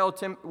does he tell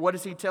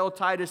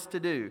Titus to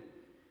do?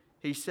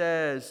 He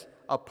says,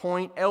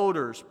 appoint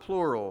elders,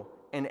 plural,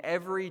 in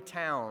every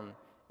town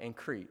in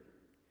Crete.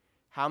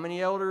 How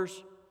many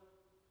elders?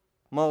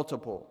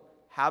 Multiple.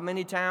 How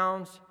many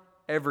towns?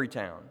 Every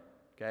town.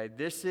 Okay,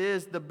 this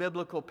is the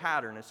biblical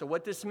pattern. And so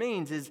what this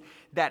means is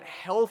that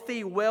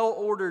healthy,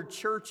 well-ordered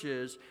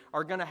churches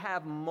are going to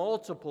have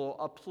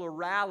a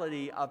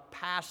plurality of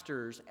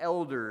pastors,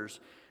 elders,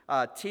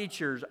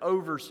 teachers,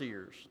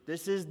 overseers.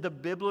 This is the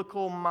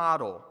biblical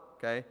model,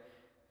 okay?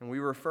 And we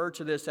refer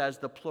to this as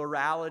the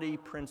plurality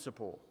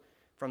principle.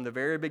 From the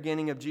very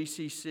beginning of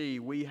GCC,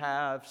 we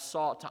have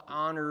sought to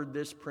honor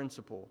this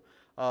principle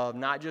of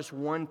not just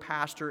one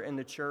pastor in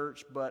the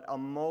church, but a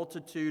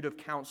multitude of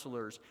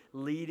counselors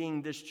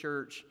leading this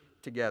church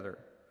together.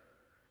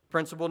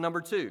 Principle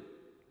number 2,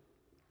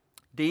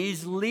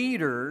 these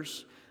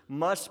leaders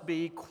must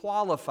be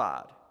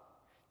qualified.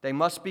 They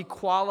must be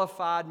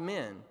qualified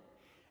men.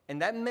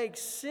 And that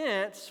makes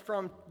sense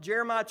from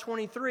Jeremiah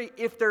 23.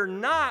 If they're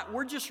not,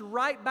 we're just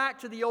right back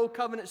to the old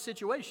covenant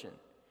situation.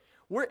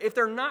 If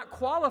they're not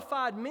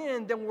qualified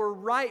men, then we're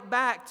right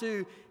back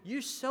to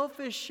you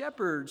selfish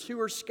shepherds who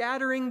are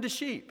scattering the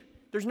sheep.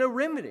 There's no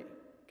remedy,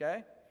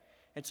 okay?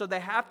 And so they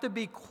have to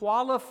be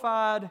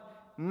qualified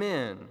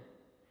men.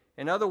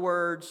 In other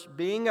words,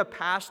 being a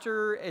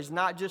pastor is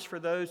not just for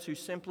those who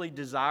simply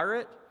desire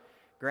it.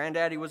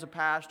 Granddaddy was a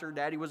pastor,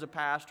 Daddy was a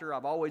pastor,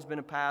 I've always been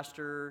a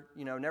pastor,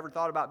 never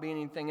thought about being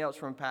anything else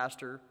from a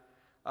pastor.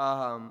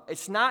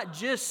 It's not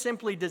just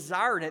simply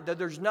desiring it, though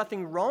there's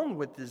nothing wrong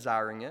with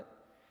desiring it.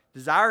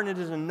 Desiring it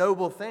is a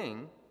noble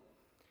thing,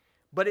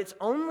 but it's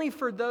only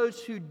for those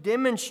who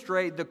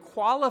demonstrate the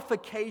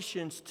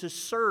qualifications to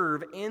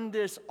serve in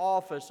this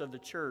office of the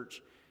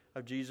Church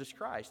of Jesus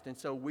Christ. And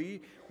so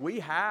we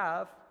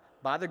have,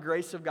 by the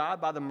grace of God,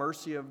 by the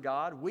mercy of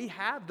God, we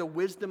have the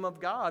wisdom of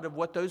God of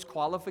what those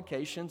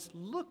qualifications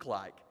look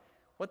like,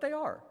 what they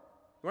are.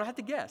 We don't have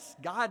to guess.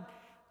 God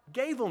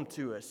gave them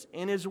to us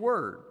in His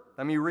Word.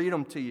 Let me read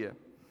them to you.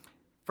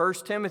 1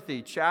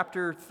 Timothy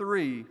chapter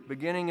 3,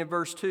 beginning in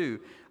verse 2.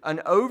 An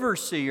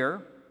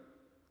overseer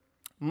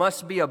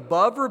must be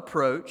above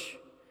reproach,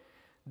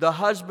 the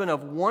husband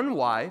of one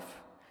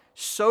wife,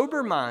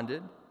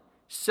 sober-minded,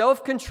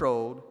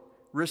 self-controlled,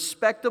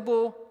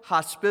 respectable,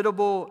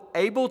 hospitable,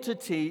 able to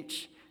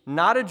teach,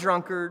 not a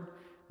drunkard,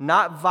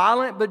 not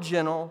violent but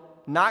gentle,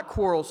 not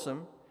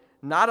quarrelsome,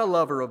 not a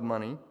lover of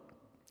money.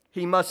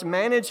 He must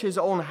manage his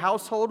own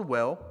household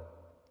well,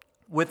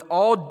 with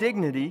all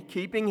dignity,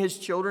 keeping his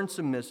children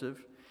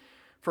submissive.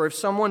 For if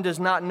someone does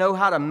not know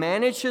how to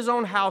manage his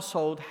own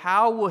household,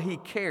 how will he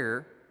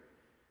care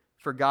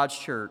for God's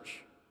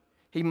church?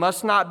 He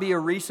must not be a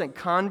recent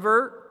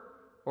convert,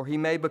 or he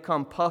may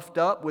become puffed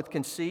up with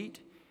conceit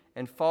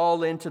and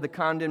fall into the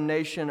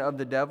condemnation of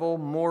the devil.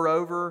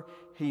 Moreover,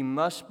 he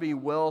must be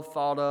well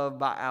thought of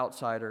by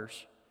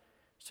outsiders,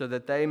 so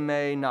that they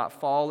may not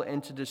fall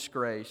into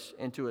disgrace,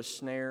 into a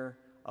snare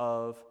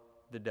of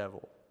the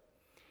devil.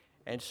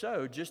 And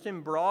so, just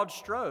in broad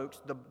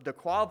strokes, the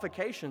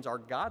qualifications are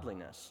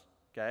godliness,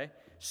 okay?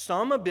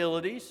 Some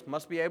abilities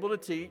must be able to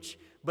teach,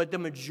 but the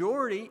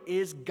majority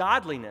is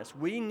godliness.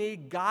 We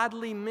need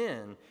godly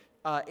men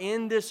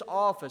in this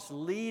office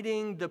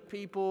leading the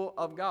people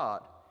of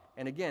God.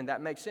 And again, that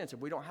makes sense. If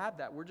we don't have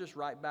that, we're just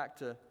right back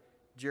to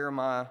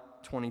Jeremiah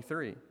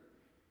 23.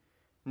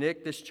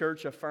 Nick, this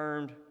church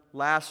affirmed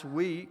last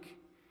week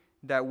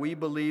that we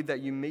believe that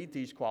you meet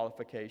these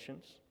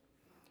qualifications.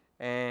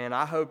 And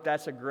I hope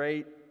that's a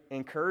great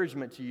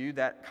encouragement to you.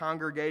 That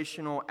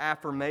congregational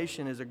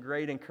affirmation is a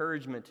great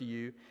encouragement to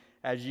you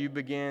as you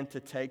begin to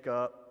take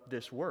up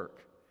this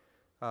work.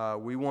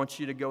 We want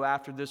you to go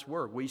after this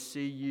work. We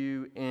see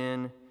you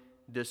in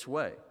this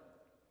way.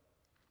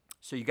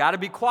 So you got to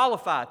be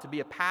qualified to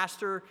be a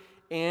pastor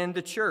in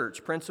the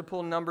church.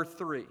 Principle number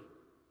 3.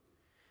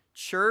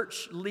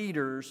 Church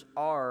leaders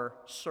are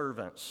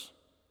servants.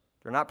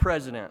 They're not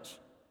presidents,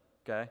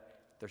 okay?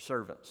 They're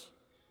servants,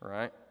 all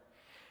right?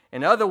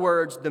 In other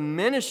words, the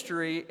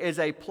ministry is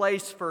a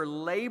place for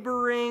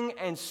laboring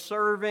and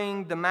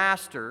serving the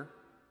master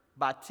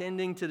by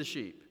tending to the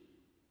sheep.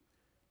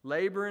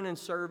 laboring and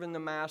serving the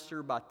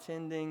master by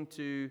tending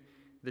to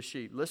the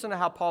sheep. Listen to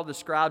how Paul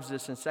describes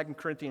this in 2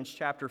 Corinthians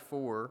chapter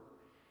 4.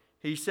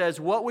 He says,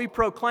 what we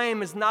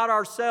proclaim is not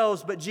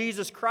ourselves, but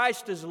Jesus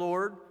Christ is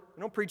Lord.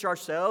 We don't preach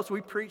ourselves.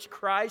 We preach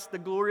Christ, the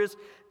glorious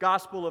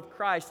gospel of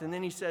Christ. And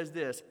then he says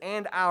this,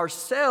 and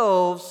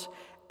ourselves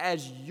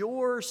as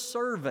your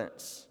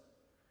servants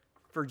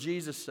for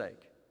Jesus'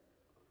 sake.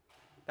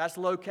 That's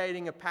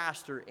locating a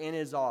pastor in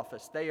his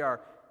office. They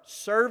are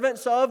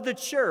servants of the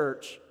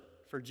church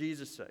for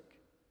Jesus' sake.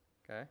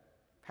 Okay?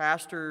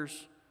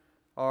 Pastors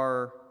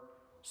are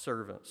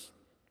servants.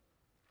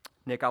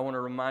 Nick, I want to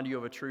remind you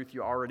of a truth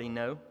you already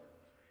know.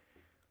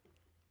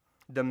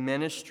 The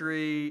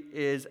ministry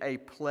is a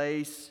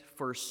place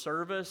for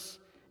service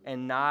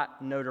and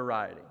not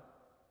notoriety.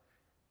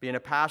 Being a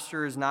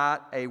pastor is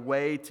not a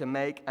way to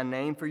make a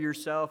name for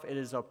yourself. It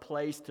is a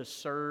place to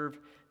serve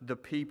the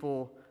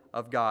people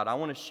of God. I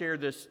want to share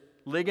this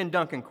Ligon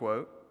Duncan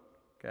quote,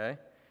 okay,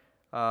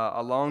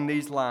 along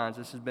these lines.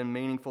 This has been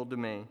meaningful to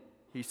me.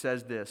 He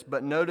says this,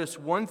 but notice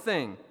one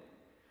thing.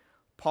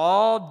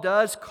 Paul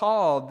does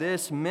call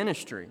this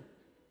ministry,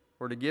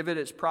 or to give it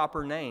its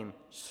proper name,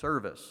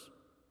 service.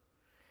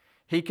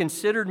 He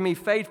considered me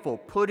faithful,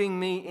 putting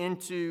me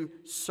into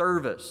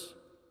service.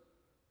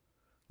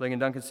 Ligon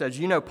Duncan says,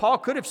 Paul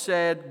could have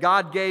said,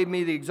 God gave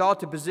me the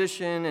exalted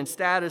position and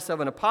status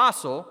of an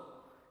apostle,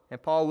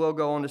 and Paul will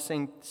go on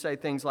to say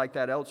things like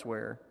that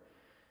elsewhere.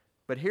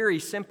 But here he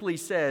simply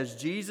says,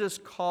 Jesus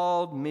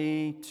called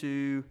me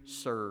to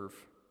serve.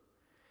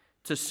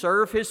 To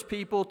serve his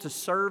people, to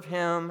serve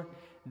him.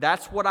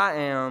 That's what I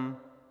am.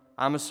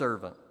 I'm a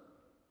servant.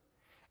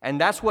 And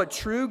that's what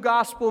true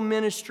gospel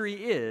ministry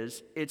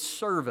is. It's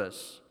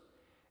service.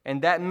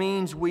 And that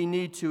means we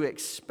need to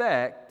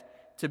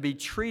expect to be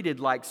treated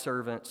like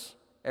servants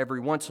every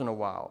once in a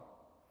while.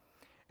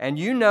 And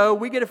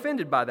we get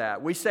offended by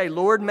that. We say,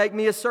 Lord, make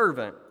me a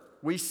servant.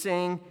 We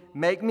sing,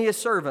 make me a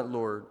servant,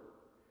 Lord.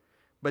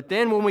 But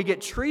then when we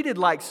get treated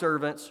like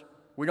servants,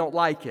 we don't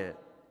like it.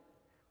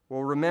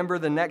 Well, remember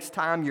the next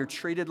time you're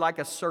treated like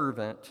a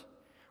servant,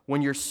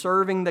 when you're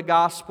serving the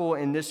gospel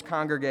in this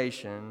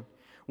congregation,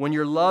 when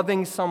you're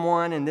loving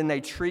someone and then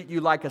they treat you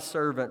like a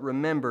servant,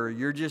 remember,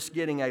 you're just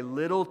getting a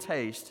little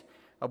taste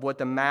of what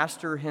the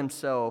Master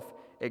himself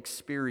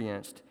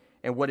experienced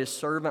and what his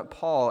servant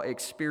Paul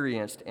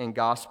experienced in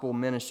gospel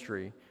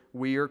ministry.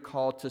 We are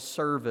called to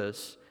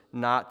service,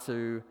 not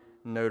to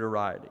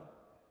notoriety.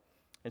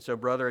 And so,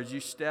 brother, as you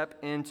step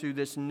into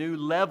this new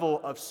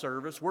level of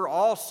service, we're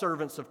all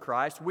servants of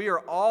Christ. We are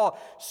all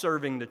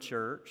serving the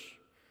church.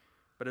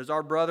 But as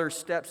our brother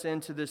steps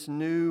into this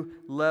new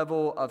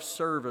level of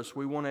service,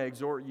 we want to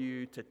exhort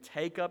you to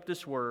take up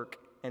this work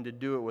and to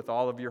do it with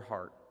all of your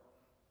heart.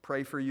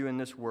 Pray for you in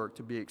this work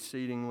to be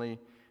exceedingly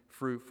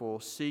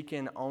fruitful,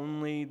 seeking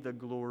only the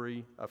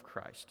glory of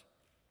Christ.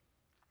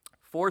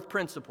 Fourth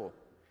principle,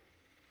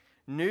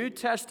 New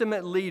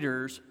Testament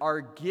leaders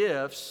are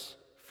gifts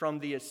from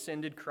the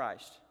ascended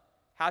Christ.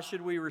 How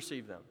should we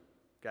receive them?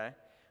 Okay.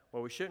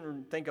 Well, we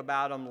shouldn't think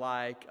about them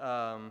like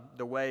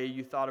the way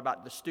you thought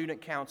about the student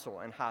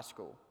council in high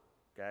school.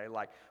 Okay,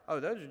 like, oh,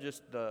 those are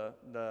just the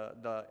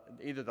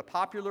either the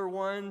popular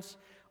ones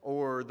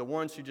or the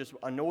ones who just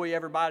annoy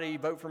everybody.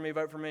 Vote for me,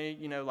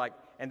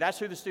 and that's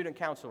who the student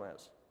council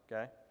is.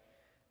 Okay,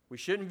 we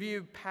shouldn't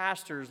view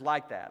pastors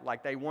like that,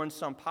 like they won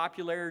some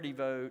popularity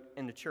vote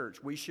in the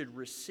church. We should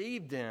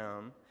receive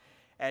them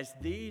as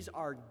these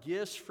are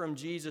gifts from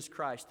Jesus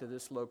Christ to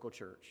this local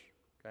church.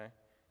 Okay,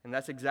 and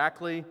that's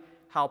exactly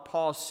how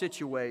Paul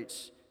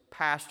situates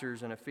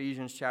pastors in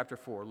Ephesians chapter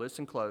 4.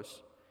 Listen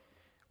close.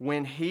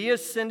 When he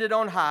ascended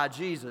on high,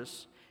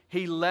 Jesus,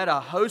 he led a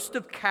host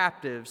of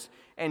captives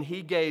and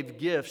he gave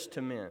gifts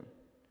to men.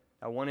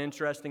 Now, one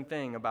interesting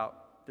thing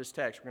about this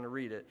text, we're going to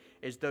read it,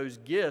 is those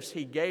gifts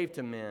he gave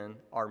to men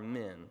are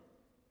men.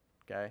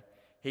 Okay?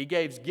 He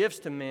gave gifts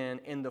to men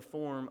in the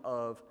form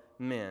of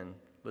men.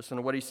 Listen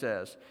to what he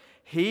says.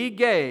 He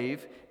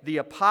gave the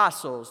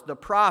apostles, the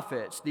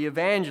prophets, the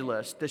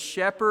evangelists, the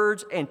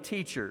shepherds, and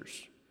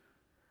teachers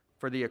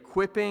for the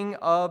equipping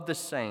of the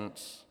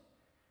saints,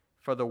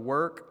 for the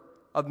work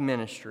of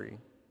ministry,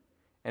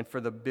 and for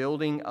the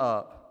building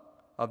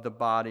up of the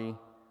body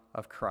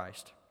of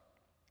Christ.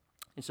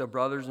 And so,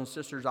 brothers and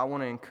sisters, I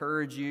want to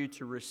encourage you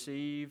to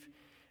receive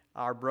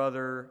our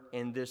brother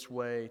in this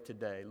way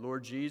today.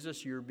 Lord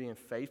Jesus, you're being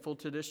faithful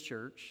to this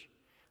church.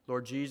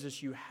 Lord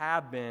Jesus, you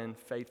have been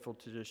faithful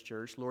to this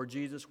church. Lord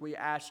Jesus, we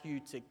ask you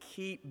to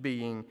keep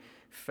being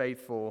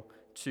faithful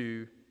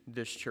to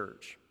this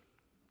church.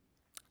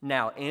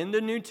 Now, in the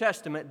New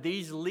Testament,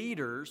 these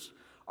leaders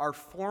are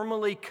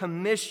formally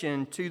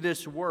commissioned to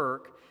this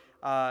work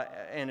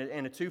in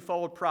a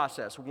twofold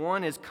process.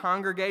 One is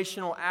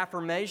congregational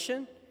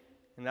affirmation,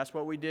 and that's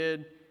what we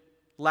did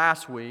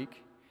last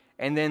week.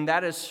 And then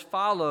that is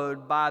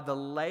followed by the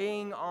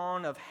laying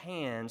on of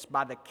hands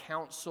by the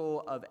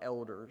council of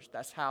elders.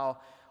 That's how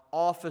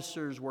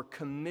officers were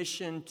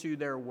commissioned to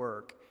their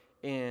work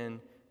in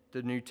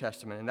the New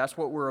Testament. And that's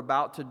what we're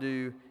about to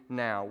do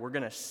now. We're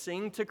going to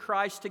sing to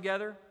Christ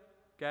together,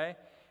 okay?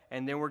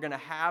 And then we're going to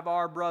have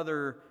our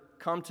brother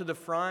come to the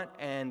front,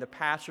 and the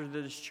pastors of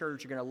this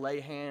church are going to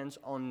lay hands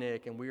on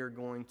Nick, and we are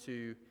going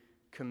to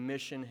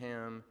commission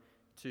him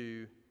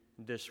to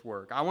this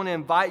work. I want to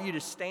invite you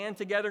to stand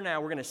together now.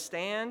 We're going to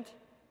stand,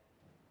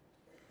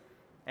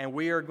 and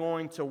we are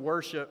going to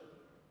worship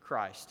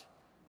Christ.